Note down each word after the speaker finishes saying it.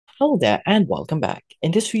Hello there and welcome back.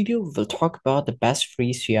 In this video, we'll talk about the best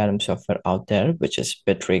free CRM software out there, which is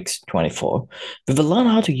Bitrix24. We will learn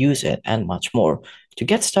how to use it and much more. To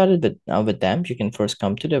get started with them, you can first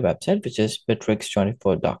come to their website, which is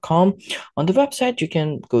bitrix24.com. On the website, you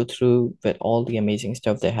can go through with all the amazing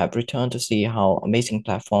stuff they have returned to see how amazing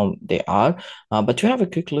platform they are. But to have a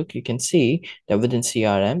quick look, you can see that within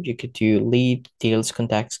CRM, you could do lead, deals,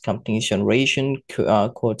 contacts, companies generation,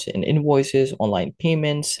 quotes and invoices, online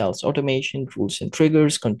payments, sales automation, rules and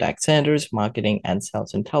triggers, contact centers, marketing, and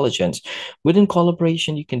sales intelligence. Within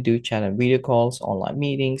collaboration, you can do chat and video calls, online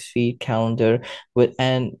meetings, feed, calendar.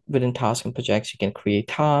 Within tasks and projects, you can create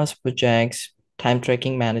tasks, projects, time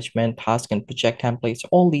tracking management, task and project templates.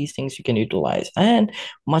 All these things you can utilize, and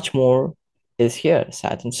much more is here.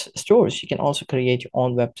 Satin stores. You can also create your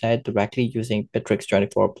own website directly using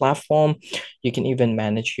Bitrix24 platform. You can even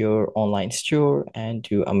manage your online store and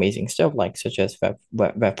do amazing stuff like such as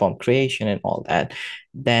web form creation and all that.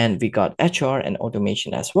 Then we got HR and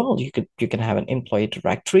automation as well. You can have an employee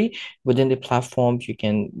directory within the platform. You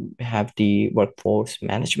can have the workforce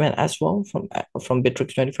management as well from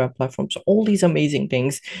Bitrix24 platform. So all these amazing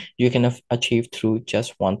things you can achieve through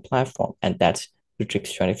just one platform, and that's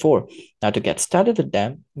Bitrix24. Now to get started with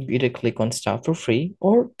them, either click on start for free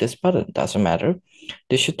or this button, doesn't matter.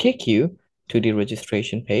 This should take you to the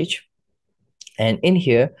registration page. And in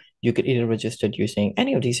here, you could either register using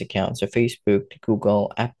any of these accounts, so Facebook,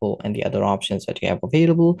 Google, Apple, and the other options that you have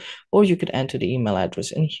available, or you could enter the email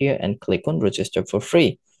address in here and click on register for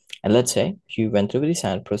free. And let's say you went through the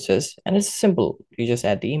sign-up process, and it's simple. You just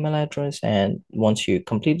add the email address, and once you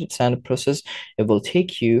complete the sign-up process, it will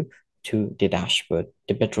take you to the dashboard,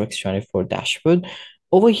 the Bitrix24 dashboard.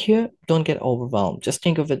 Over here, don't get overwhelmed. Just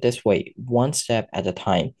think of it this way, one step at a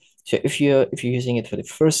time. So if you're using it for the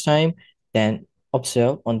first time, then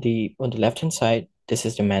observe on the left hand side, this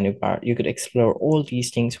is the menu bar. You could explore all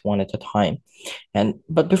these things one at a time.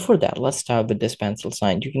 But before that, let's start with this pencil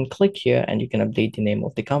sign. You can click here and you can update the name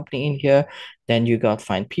of the company in here. Then you got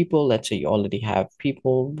find people. Let's say you already have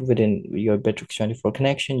people within your Bitrix24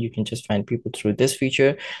 connection. You can just find people through this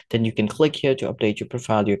feature. Then you can click here to update your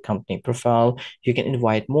profile, your company profile. You can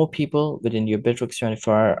invite more people within your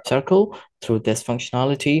Bitrix24 circle through this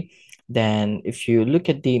functionality. Then if you look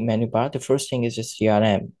at the menu bar, the first thing is just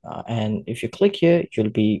CRM. And if you click here, you'll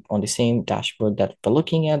be on the same dashboard that we're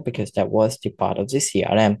looking at because that was the part of the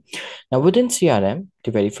CRM. Now within CRM,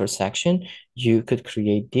 the very first section, you could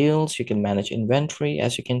create deals, you can manage inventory.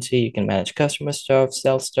 As you can see, you can manage customer stuff,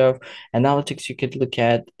 sales stuff, analytics you could look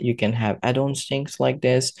at, you can have add-ons, things like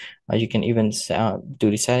this. You can even do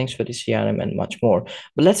the settings for the CRM and much more.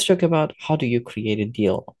 But let's talk about how do you create a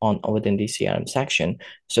deal on within the CRM section.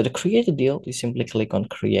 So to create a deal, you simply click on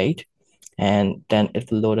create, and then it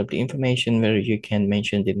will load up the information where you can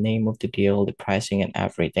mention the name of the deal, the pricing, and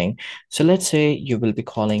everything. So let's say you will be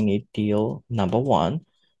calling it deal number one.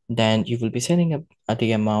 Then you will be setting up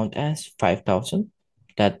the amount as 5,000.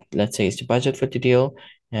 That, let's say, is the budget for the deal,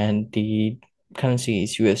 and the currency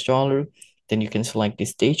is US dollar. Then you can select the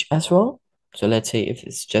stage as well. So let's say if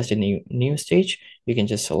it's just a new stage, you can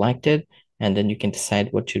just select it, and then you can decide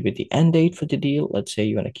what should be the end date for the deal. Let's say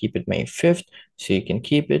you want to keep it May 5th, so you can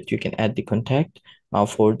keep it. You can add the contact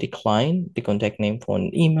for the client, the contact name, phone,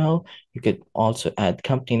 and email. You could also add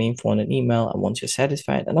company name, phone, and email. And once you're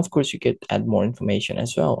satisfied, and of course, you could add more information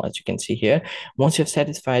as well, as you can see here. Once you're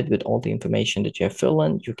satisfied with all the information that you have filled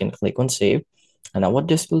in, you can click on save. And now what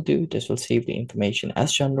this will do, this will save the information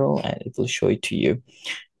as general, and it will show it to you.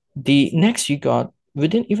 The next you got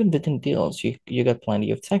within deals, you got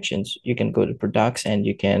plenty of sections. You can go to products and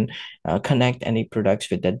you can connect any products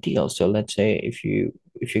with that deal. So let's say if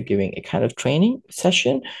you're giving a kind of training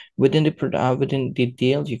session within within the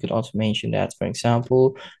deal, you could also mention that. For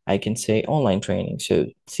example, I can say online training. So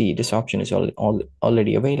see, this option is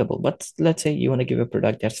already available. But let's say you want to give a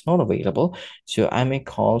product that's not available. So I may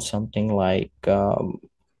call something like uh,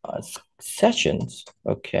 sessions.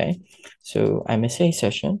 Okay, so I may say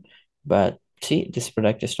session, but see, this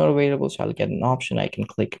product is not available, so I'll get an option. I can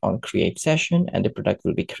click on create session and the product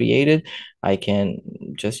will be created. I can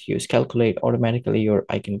just use calculate automatically, or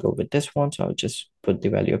I can go with this one, so I'll just put the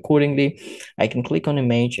value accordingly. I can click on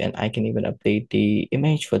image and I can even update the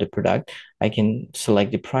image for the product. I can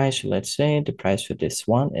select the price. Let's say the price for this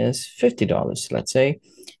one is $50, let's say,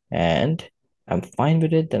 and I'm fine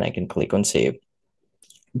with it. Then I can click on save.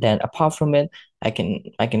 Then apart from it, I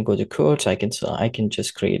can go to course. I can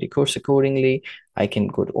just create a course accordingly. I can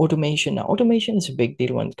go to automation. Now, automation is a big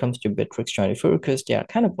deal when it comes to Bitrix24 because they are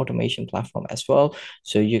kind of automation platform as well.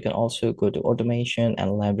 So you can also go to automation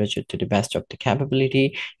and leverage it to the best of the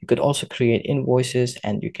capability. You could also create invoices,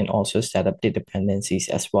 and you can also set up the dependencies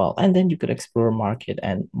as well. And then you could explore market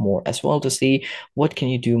and more as well to see what can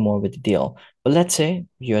you do more with the deal. But let's say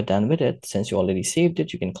you're done with it. Since you already saved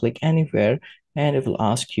it, you can click anywhere and it will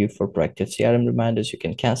ask you for proactive CRM reminders. You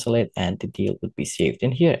can cancel it and the deal would be saved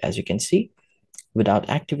in here. As you can see, without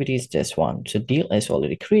activities, this one. So deal is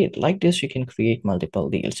already created. Like this, you can create multiple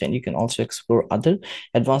deals and you can also explore other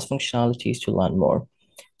advanced functionalities to learn more.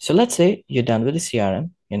 So let's say you're done with the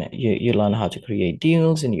CRM, you learn how to create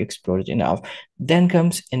deals and you explore it enough. Then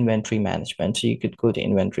comes inventory management. So you could go to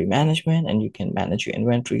inventory management and you can manage your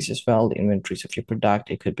inventories as well, the inventories of your product.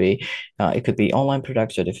 It could be online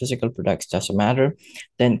products or the physical products, doesn't matter.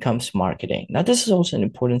 Then comes marketing. Now, this is also an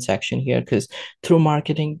important section here because through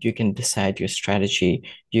marketing, you can decide your strategy.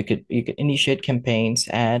 You could initiate campaigns,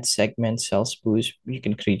 ads, segments, sales boost. You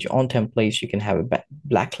can create your own templates. You can have a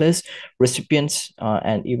blacklist recipients,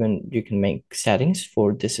 and even you can make settings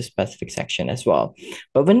for this specific section as well.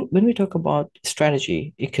 But when we talk about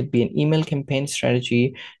strategy, it could be an email campaign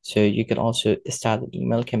strategy. So you can also start an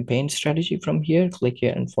email campaign strategy from here. Click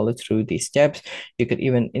here and follow through these steps. You could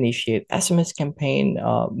even initiate SMS campaign,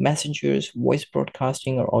 messengers, voice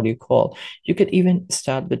broadcasting, or audio call. You could even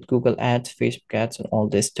start with Google Ads, Facebook Ads, and all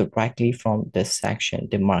this directly from this section,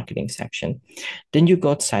 the marketing section. Then you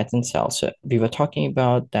got sites and sales. So we were talking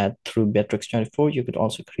about that through Bitrix24. You could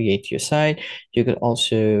also create your site. You could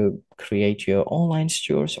also create your online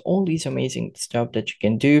stores, all these amazing stuff that you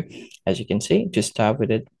can do. As you can see, to start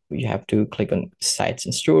with it, you have to click on sites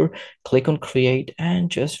and store, click on create,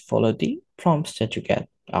 and just follow the prompts that you get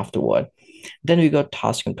afterward. Then we got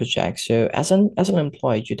task and projects. So as an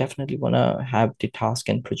employee, you definitely want to have the task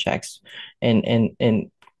and projects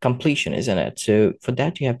in completion, isn't it? So for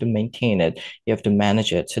that, you have to maintain it, you have to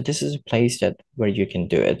manage it. So this is a place that where you can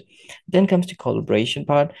do it. Then comes the collaboration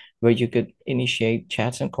part, where you could initiate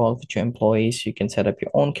chats and calls with your employees. You can set up your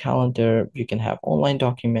own calendar, you can have online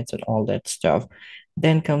documents and all that stuff.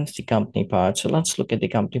 Then comes the company part. So let's look at the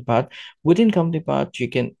company part. Within company part, you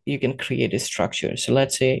can create a structure. So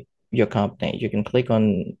let's say your company, you can click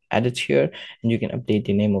on edit here and you can update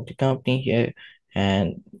the name of the company here.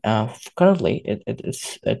 And currently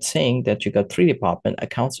it's saying that you got three department: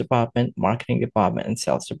 accounts department, marketing department, and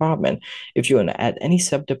sales department. If you want to add any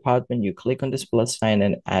sub department, you click on this plus sign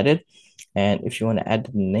and add it. And if you want to add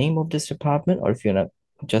the name of this department, or if you want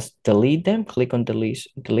to just delete them, click on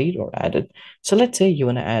delete or add it. So let's say you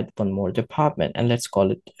want to add one more department, and let's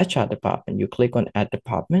call it HR department. You click on add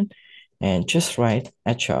department and just write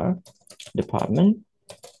HR department,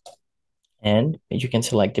 and you can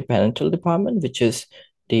select the parental department, which is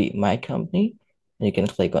the my company, and you can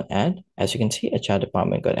click on add. As you can see, HR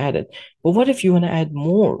department got added. But what if you want to add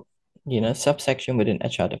more, subsection within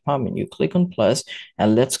HR department? You click on plus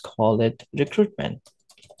and let's call it recruitment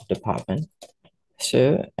department.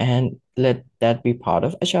 So, and let that be part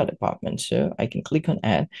of HR department. So I can click on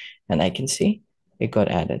add and I can see it got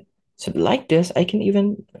added. So like this, I can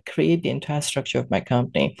even create the entire structure of my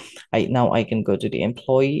company. Now I can go to the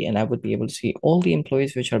employee and I would be able to see all the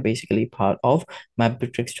employees which are basically part of my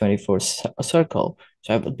Bitrix24 circle.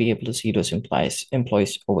 So I would be able to see those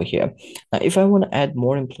employees over here. Now, if I want to add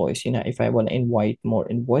more employees, if I want to invite more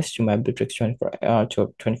invoice to my Bitrix24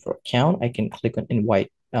 to 24 account, I can click on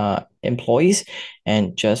invite employees,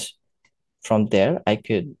 and just from there I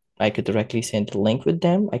could directly send the link with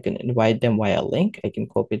them. I can invite them via link. I can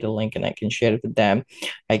copy the link and I can share it with them.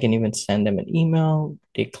 I can even send them an email.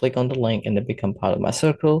 They click on the link and they become part of my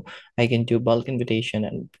circle. I can do bulk invitation,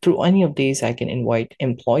 and through any of these I can invite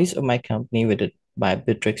employees of my company with it by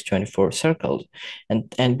Bitrix24 circles.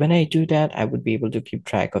 And when I do that, I would be able to keep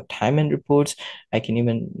track of time and reports. I can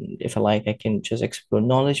even, if I like, I can just explore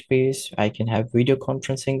knowledge base. I can have video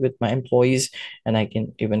conferencing with my employees, and I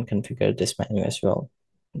can even configure this menu as well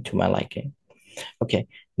to my liking. Okay,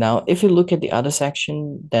 now if you look at the other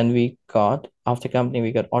section, then we got after company,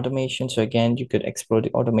 we got automation. So again, you could explore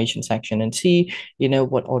the automation section and see,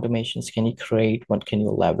 what automations can you create, what can you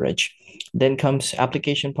leverage. Then comes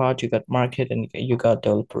application part, you got market and you got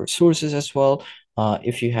developer resources as well.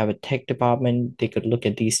 If you have a tech department, they could look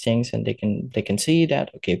at these things and they can see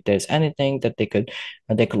that, okay, if there's anything that they could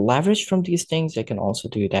leverage from these things, they can also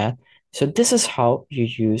do that. So this is how you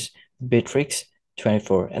use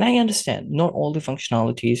Bitrix24. And I understand not all the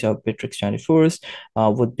functionalities of Bitrix24's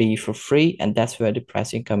would be for free, and that's where the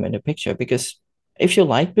pricing come into picture, because If you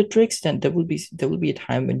like Bitrix, then there will be a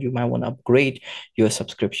time when you might want to upgrade your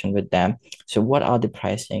subscription with them. So what are the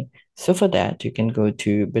pricing? So for that, you can go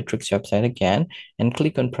to Bitrix website again and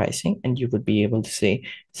click on pricing, and you would be able to see.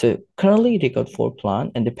 So currently they got 4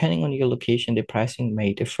 plan, and depending on your location, the pricing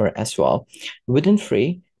may differ as well. Within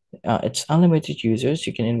free, it's unlimited users.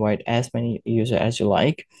 You can invite as many users as you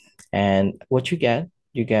like. And what you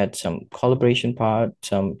get some collaboration part,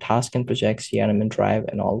 some task and projects, CRM and Drive,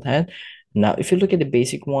 and all that. Now, if you look at the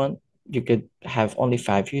basic one, you could have only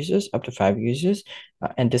 5 users, up to 5 users,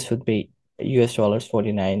 and this would be US dollars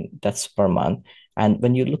 49. That's per month. And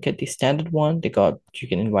when you look at the standard one, you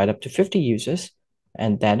can invite up to 50 users,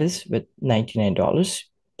 and that is with $99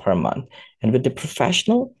 per month. And with the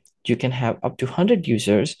professional, you can have up to 100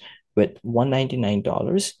 users with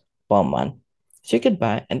 $199 per month. So you could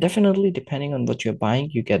buy, and definitely depending on what you're buying,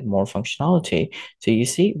 you get more functionality. So you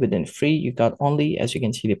see, within free, you got only, as you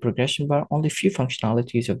can see, the progression bar, only few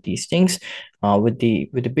functionalities of these things. With the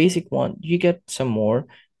basic one, you get some more.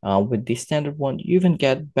 With the standard one, you even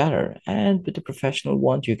get better, and with the professional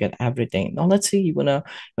one, you get everything. Now let's see, you wanna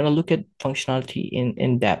look at functionality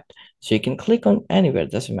in depth. So you can click on anywhere,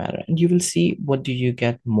 it doesn't matter, and you will see what do you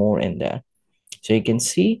get more in there. So you can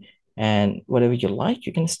see, and whatever you like,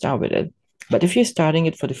 you can start with it. But if you're starting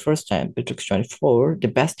it for the first time, Bitrix24, the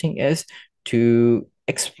best thing is to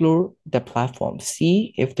explore the platform,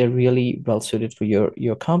 see if they're really well suited for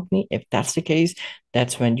your company. If that's the case,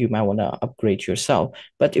 that's when you might want to upgrade yourself.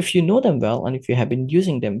 But if you know them well and if you have been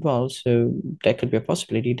using them well, so there could be a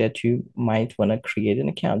possibility that you might want to create an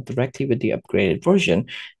account directly with the upgraded version,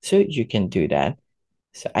 so you can do that.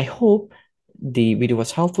 So I hope the video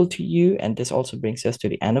was helpful to you, and this also brings us to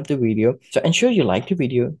the end of the video. So ensure you like the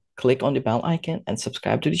video, click on the bell icon, and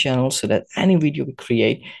subscribe to the channel so that any video we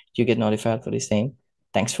create, you get notified for the same.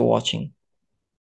 Thanks for watching.